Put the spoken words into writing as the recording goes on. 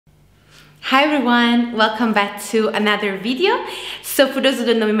Hi everyone, welcome back to another video. So for those who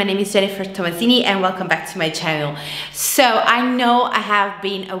don't know me, my name is Jennifer Tomasini and welcome back to my channel. So I know I have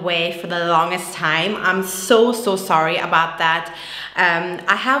been away for the longest time. I'm so sorry about that.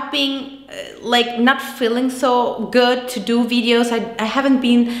 I have been not feeling so good to do videos. I haven't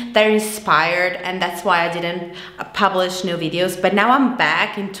been that inspired, and that's why I didn't publish new videos. But now I'm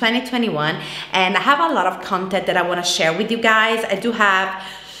back in 2021 and I have a lot of content that I want to share with you guys. I do have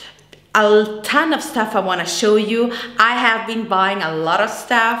a ton of stuff I want to show you. I have been buying a lot of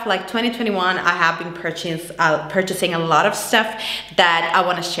stuff. Like 2021, I have been purchasing a lot of stuff that I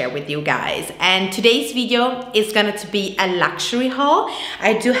want to share with you guys. And today's video is going to be a luxury haul.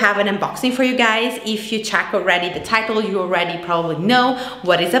 I do have an unboxing for you guys. If you check already the title, you already probably know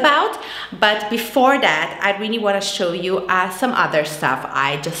what it's about. But before that, I really want to show you some other stuff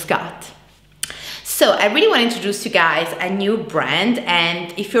I just got. So I really want to introduce you guys a new brand,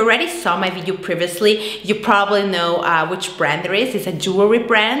 and if you already saw my video previously, you probably know which brand there is. It's a jewelry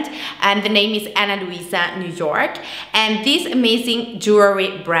brand and the name is Ana Luisa New York, and this amazing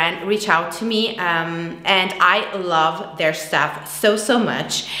jewelry brand reached out to me and I love their stuff so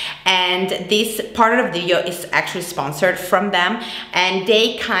much, and this part of the video is actually sponsored from them, and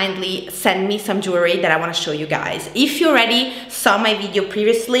they kindly sent me some jewelry that I want to show you guys. If you already saw my video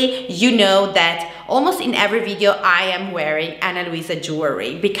previously, you know that almost in every video I am wearing Ana Luisa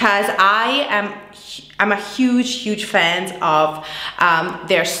jewelry because I'm a huge fan of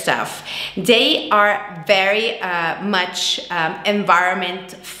their stuff. They are very much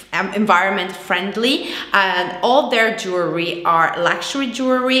environment friendly. All their jewelry are luxury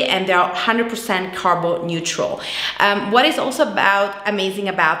jewelry and they're 100% carbon neutral. What is also amazing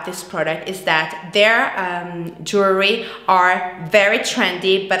about this product is that their jewelry are very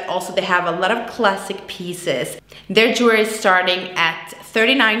trendy, but also they have a lot of classic pieces. Their jewelry is starting at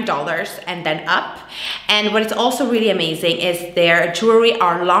 $39 and then up. And what is also really amazing is their jewelry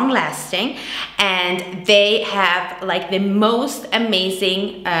are long lasting and they have like the most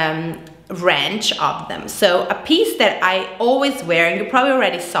amazing range of them. So a piece that I always wear, and you probably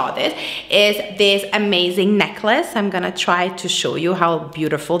already saw this, is this amazing necklace. I'm gonna try to show you how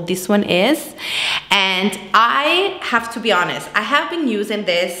beautiful this one is. And I have to be honest, I have been using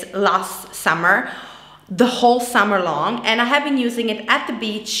this last summer, the whole summer long, and I have been using it at the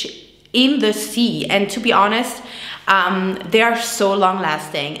beach, in the sea, and to be honest, they are so long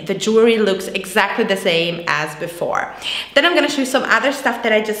lasting. The jewelry looks exactly the same as before. Then I'm gonna show you some other stuff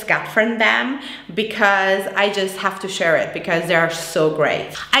that I just got from them because I just have to share it because they are so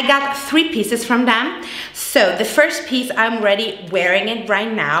great. I got 3 pieces from them. So the first piece, I'm already wearing it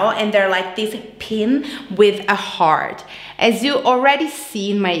right now, and they're like this pin with a heart. As you already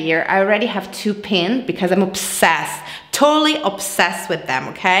see in my ear, I already have 2 pins because I'm obsessed, totally obsessed with them,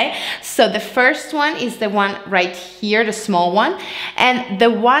 okay? So the first one is the one right here, the small one, and the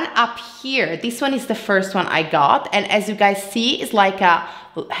one up here, this one is the first one I got, and as you guys see, it's like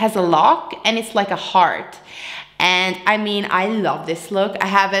has a lock and it's like a heart. And I mean, I love this look. I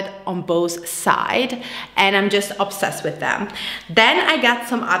have it on both sides and I'm just obsessed with them. Then I got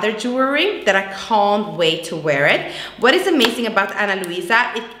some other jewelry that I can't wait to wear it. What is amazing about Ana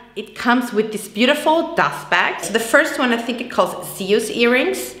Luisa, it comes with this beautiful dust bag. So the first one, I think it calls Zeus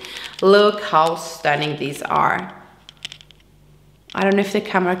earrings. Look how stunning these are. I don't know if the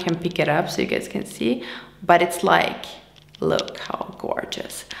camera can pick it up so you guys can see, but it's like, look how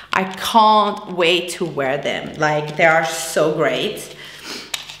gorgeous. I can't wait to wear them. Like, they are so great.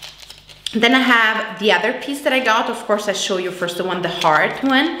 Then I have the other piece that I got. Of course, I show you first the one, the heart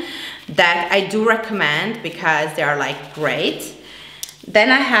one, that I do recommend because they are like great.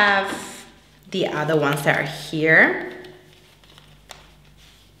 Then I have the other ones that are here.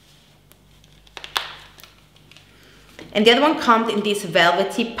 And the other one comes in this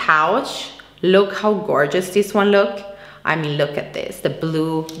velvety pouch. Look how gorgeous this one looks. I mean, look at this, the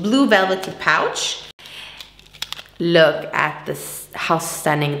blue velvety pouch. Look at this, how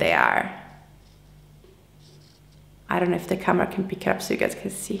stunning they are. I don't know if the camera can pick it up so you guys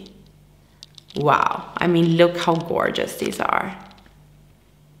can see. Wow, I mean, look how gorgeous these are.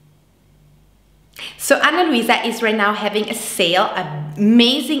 So Ana Luisa is right now having a sale,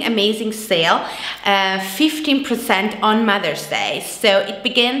 amazing sale, 15% on Mother's Day. So it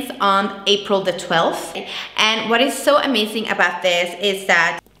begins on April the 12th. And what is so amazing about this is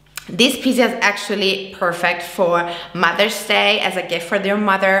that this piece is actually perfect for Mother's Day as a gift for their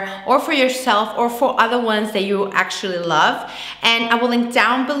mother, or for yourself, or for other ones that you actually love. And I will link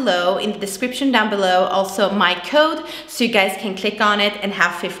down below, in the description down below, also my code, so you guys can click on it and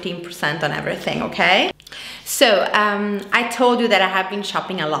have 15% on everything, okay? So I told you that I have been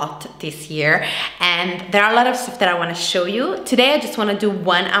shopping a lot this year, and there are a lot of stuff that I want to show you. Today I just want to do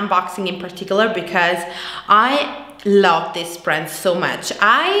one unboxing in particular because I love this brand so much.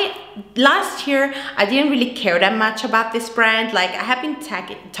 Last year I didn't really care that much about this brand. Like, I have been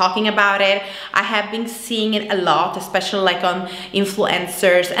talking about it, I have been seeing it a lot, especially like on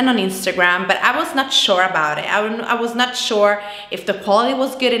influencers and on Instagram, but I was not sure about it. I was not sure if the quality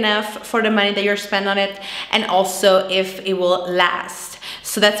was good enough for the money that you're spending on it, and also if it will last.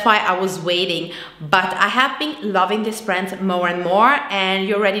 So that's why I was waiting, but I have been loving this brand more and more, and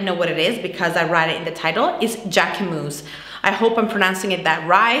you already know what it is because I write it in the title. It's Jacquemus. I hope I'm pronouncing it that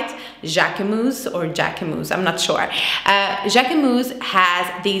right. Jacquemus or Jacquemus, I'm not sure. Jacquemus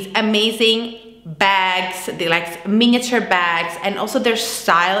has these amazing bags, they like miniature bags, and also their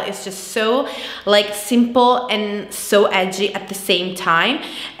style is just so like simple and so edgy at the same time.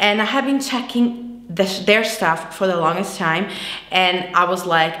 And I have been checking their stuff for the longest time, and I was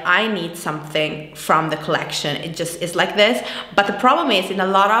like, I need something from the collection. It just is like this. But the problem is, in a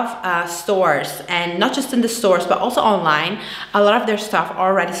lot of stores, and not just in the stores but also online, a lot of their stuff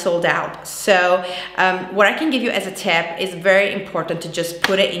already sold out. So what I can give you as a tip is very important to just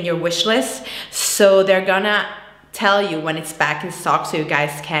put it in your wish list, so they're gonna tell you when it's back in stock so you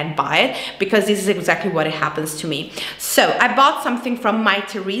guys can buy it, because this is exactly what it happens to me. So I bought something from My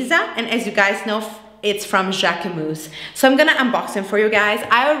Teresa, and as you guys know, it's from Jacquemus. So I'm gonna unbox it for you guys.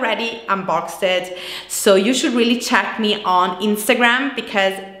 I already unboxed it, so you should really check me on Instagram,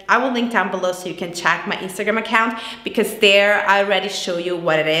 because I will link down below so you can check my Instagram account, because there I already show you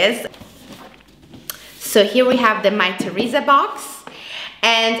what it is. So here we have the My Teresa box.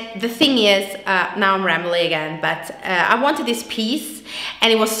 And the thing is, now I'm rambling again, but I wanted this piece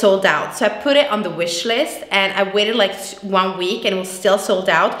and it was sold out. So I put it on the wish list, and I waited like 1 week and it was still sold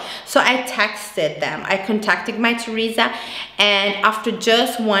out. So I texted them, I contacted My Teresa, and after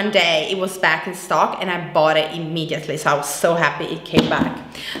just 1 day it was back in stock, and I bought it immediately. So I was so happy it came back.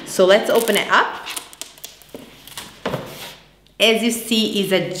 So let's open it up. As you see,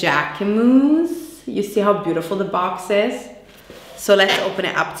 is a Jacquemus. You see how beautiful the box is? So let's open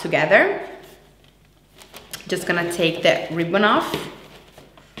it up together. Just gonna take the ribbon off.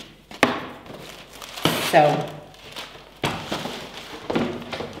 So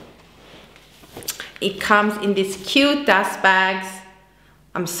it comes in these cute dust bags.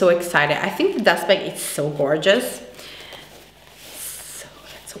 I'm so excited. I think the dust bag is so gorgeous. So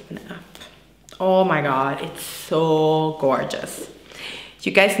let's open it up. Oh my God, it's so gorgeous.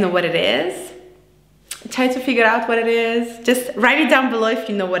 You guys know what it is? Try to figure out what it is. Just write it down below if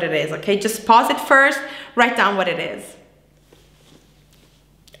you know what it is, okay? Just pause it first, write down what it is.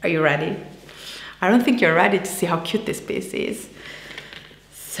 Are you ready? I don't think you're ready to see how cute this piece is.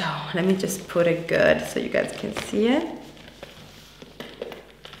 So let me just put it good so you guys can see it.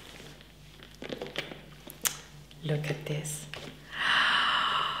 Look at this.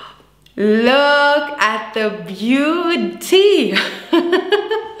 Look at the beauty.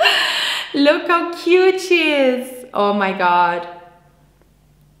 Look how cute she is. Oh my God.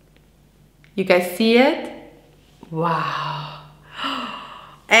 You guys see it? Wow.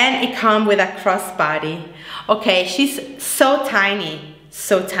 And it comes with a crossbody. Okay, she's so tiny,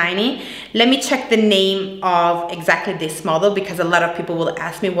 so tiny. Let me check the name of exactly this model, because a lot of people will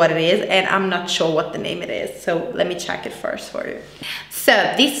ask me what it is and I'm not sure what the name it is. So let me check it first for you. So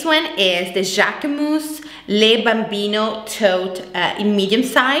this one is the Jacquemus Le Bambino Tote in medium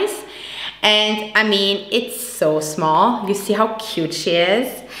size. And I mean, it's so small. You see how cute she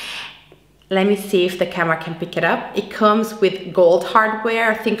is? Let me see if the camera can pick it up. It comes with gold hardware.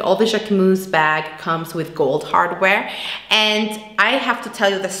 I think all the Jacquemus bag comes with gold hardware. And I have to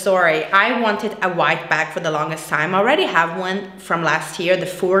tell you the story. I wanted a white bag for the longest time. I already have one from last year, the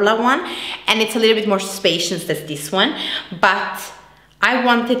Furla one. And it's a little bit more spacious than this one. But I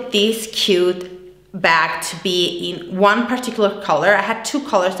wanted this cute bag to be in one particular color. I had two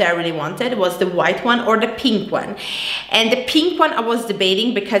colors that I really wanted. It was the white one or the pink one. And the pink one I was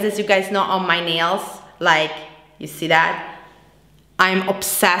debating, because as you guys know, on my nails, like, you see that? I'm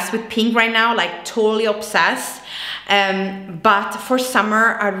obsessed with pink right now, like totally obsessed. But for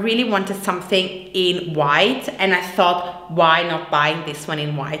summer, I really wanted something in white, and I thought, why not buying this one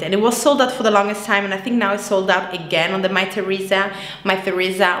in white? And it was sold out for the longest time, and I think now it's sold out again on the My Teresa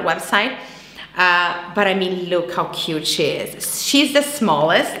website. But I mean, look how cute she is. She's the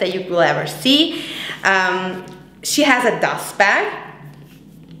smallest that you will ever see. She has a dust bag,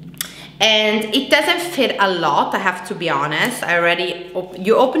 and it doesn't fit a lot, I have to be honest.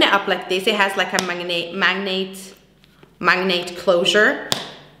 You open it up like this. It has like a magnet closure.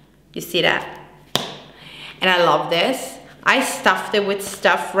 You see that? and I love this. I stuffed it with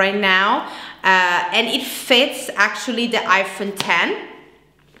stuff right now, and it fits actually the iPhone 10.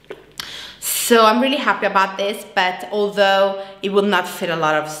 So I'm really happy about this, but although it will not fit a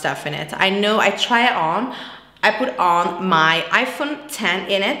lot of stuff in it. I know I try it on. I put on my iPhone 10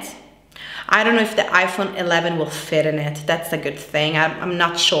 in it. I don't know if the iPhone 11 will fit in it. That's a good thing. I'm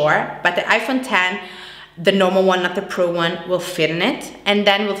not sure. But the iPhone 10, the normal one, not the Pro one, will fit in it. And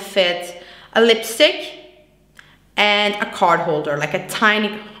then will fit a lipstick and a card holder, like a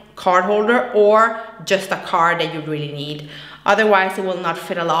tiny card holder, or just a card that you really need. Otherwise it will not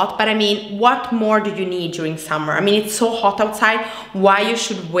fit a lot. But I mean, what more do you need during summer? I mean, it's so hot outside. Why you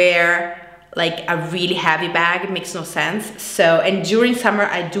should wear like a really heavy bag? It makes no sense. So, and during summer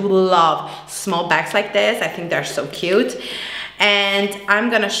I do love small bags like this. I think they're so cute. And I'm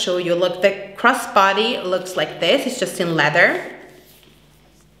gonna show you, look, the crossbody looks like this. It's just in leather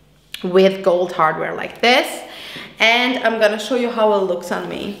with gold hardware like this. And I'm gonna show you how it looks on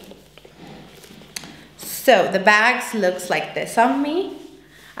me. So the bags looks like this on me.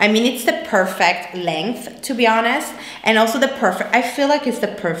 I mean, it's the perfect length, to be honest, and also the perfect, I feel like it's the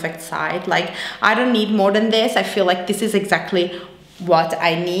perfect size. Like, I don't need more than this. I feel like this is exactly what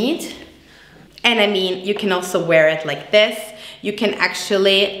I need. And I mean, you can also wear it like this. You can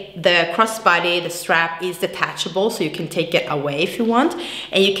actually, the crossbody, the strap is detachable, so you can take it away if you want,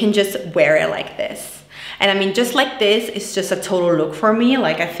 and you can just wear it like this. And I mean, just like this, it's just a total look for me.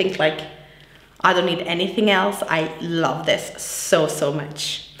 Like, I think like, I don't need anything else. I love this so, so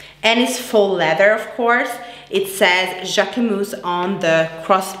much. And it's full leather, of course. It says Jacquemus on the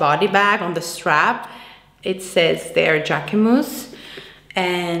crossbody bag, on the strap. It says there Jacquemus.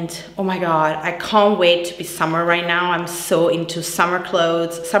 And oh my God, I can't wait to be summer right now. I'm so into summer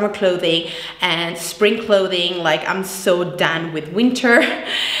clothes, summer clothing and spring clothing. Like, I'm so done with winter.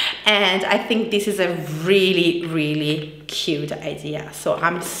 And I think this is a really, really cute idea. So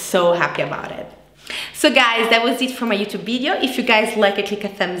I'm so happy about it. So guys, that was it for my YouTube video. If you guys like it, click a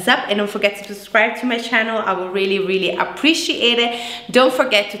thumbs up and don't forget to subscribe to my channel. I will really, really appreciate it. Don't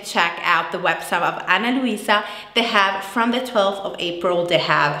forget to check out the website of Ana Luisa. They have, from the 12th of April, they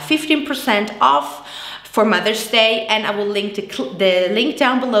have 15% off for Mother's Day, and I will link the link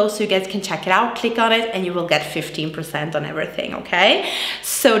down below so you guys can check it out. Click on it and you will get 15% on everything, okay?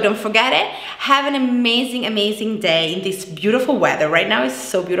 So don't forget it. Have an amazing, amazing day in this beautiful weather. Right now it's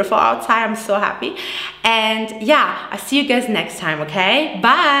so beautiful outside. I'm so happy. And yeah, I'll see you guys next time, okay?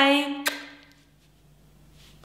 Bye!